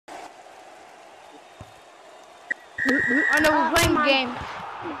I know we're playing the game.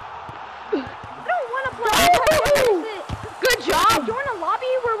 I don't want to play. Good job. Join a lobby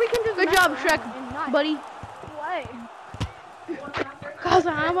where we can just. Good job, Shrek, buddy. Play. Cause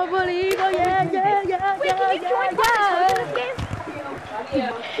I'm a believer, yeah. Wait, can you join this game?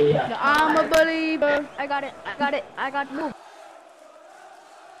 I'm a believer. I got it. Move.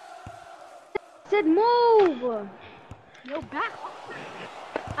 I said move. Yo, back.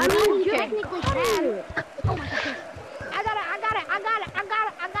 I mean, you technically can. Oh my god. I got it.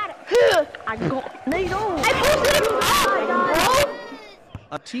 No, you don't. I boosted him up, bro.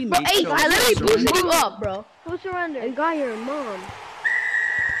 A teammate Ace, I literally boosted you up, bro. Who surrendered? I got your mom.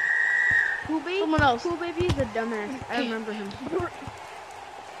 Someone else. Cool baby is a dumbass. I remember him.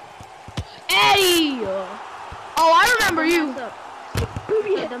 Eddie! Oh, I remember you.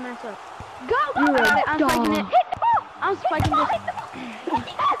 Booby hit dumbass up. Go! I'm spiking it. Hit the ball! I'm spiking this. Hit the ball!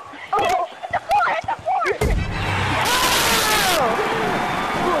 Oh! Hit the floor!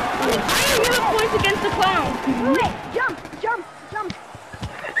 I didn't give up points against the clown. Wait! Jump!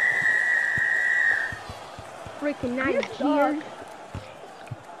 Freaking Nigeria.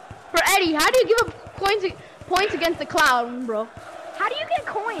 For Eddie, how do you give up points against the clown, bro? How do you get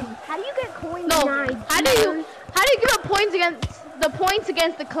coins? No. How do you give up points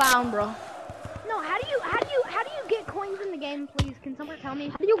against the clown, bro? No, how do you get coins in the game, please? Can someone tell me?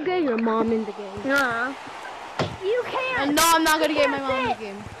 How do you get your mom in the game? Nah. You can't. No, I'm not gonna get my mom in the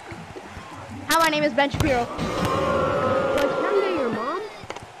game. Hi, my name is Ben Shapiro. Like, can you get your mom?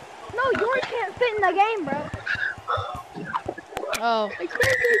 No, yours can't fit in the game, bro. Oh. I can't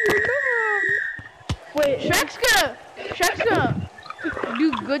get your mom. Wait, Shrek's gonna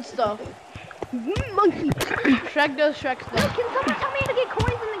do good stuff. Monkey. Shrek does Shrek Wait, stuff. can someone tell me how to get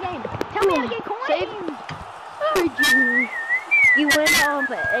coins in the game? Tell me how to get coins. You win a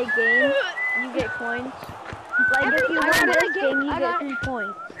game, you get coins. Like if you win this game, you get 3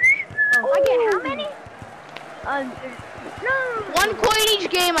 points. I get how many? No. 1 coin each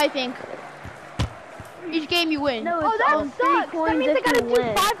game, I think. Each game you win. No, Oh, it's that 3 sucks. coins That means I if gotta you do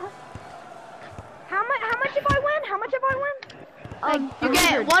win. 500. How much if I win? You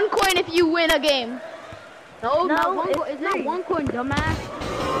get 1 coin if you win a game. No, No, not it's it's not free. 1 coin, dumbass.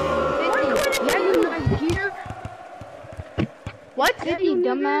 50. Yeah, you Nigeria. What? 50,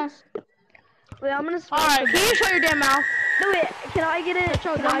 dumbass. Wait, I'm gonna Alright, can you shut your damn mouth? No, wait, can I get it?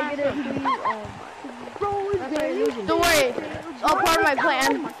 Can I get it? Bro, Don't worry. It's all part of my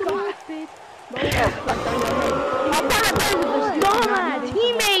plan. All part of my plan with the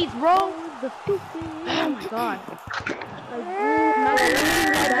teammates, bro. Oh my god.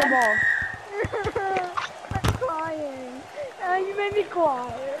 I'm crying. You made me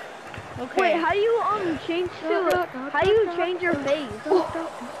cry. Okay. Wait, how do you change your face? You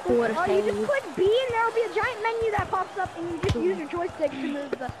just click B and there'll be a giant menu that pops up and you just use your joystick to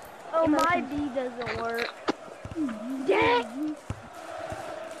move the... Oh, my B doesn't work. Dang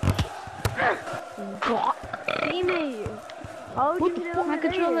Teammate. How would you do my it?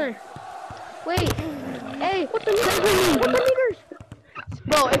 controller. Wait. Hey, what the meters?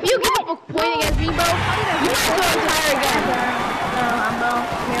 Bro, if you give up a point against me, bro, you might as well retire again.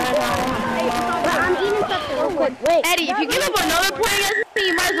 I'm eating something real quick. Wait. Eddie, if you give up another point against me,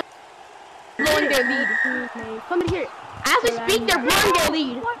 you might as well blowing their lead. Come in here. As we speak, they're blowing their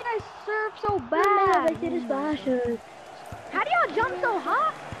lead. Why did I serve so bad? How do y'all jump so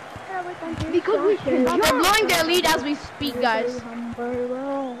high? Because we can They're jump. blowing their lead as we speak, guys.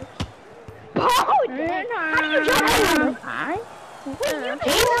 Oh, dang. How do you jump? Wait,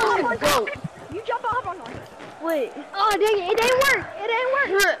 Jesus, go. you jump up on one. Wait. Oh, dang it. It ain't work.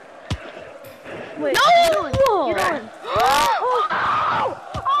 Wait. No! You're going.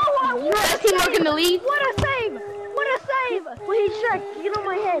 Best teamwork in the league. What a save. Wait, Shrek, get on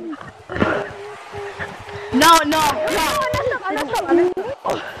my head. No. I messed up.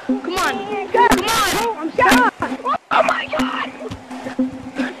 Come on. I'm stuck. Oh my god.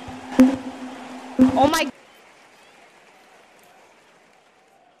 Oh my.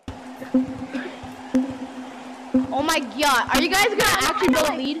 Oh my god. Are you guys gonna actually blow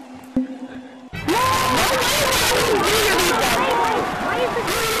the lead? Why is the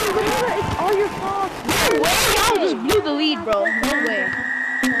green? It's all your fault. No way. Y'all just blew the lead, bro. No way.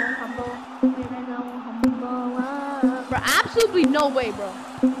 Bro, absolutely no way, bro.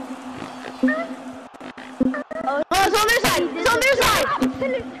 Oh, it's on their side. It's on their side.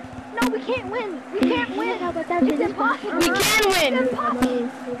 No, we can't win. It's impossible. We can win. It's impossible. You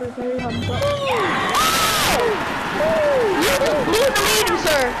just blew the lead,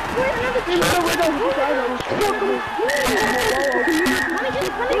 sir. Let me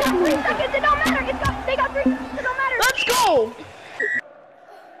just 3 seconds. It don't matter. They got 3. It don't matter. No!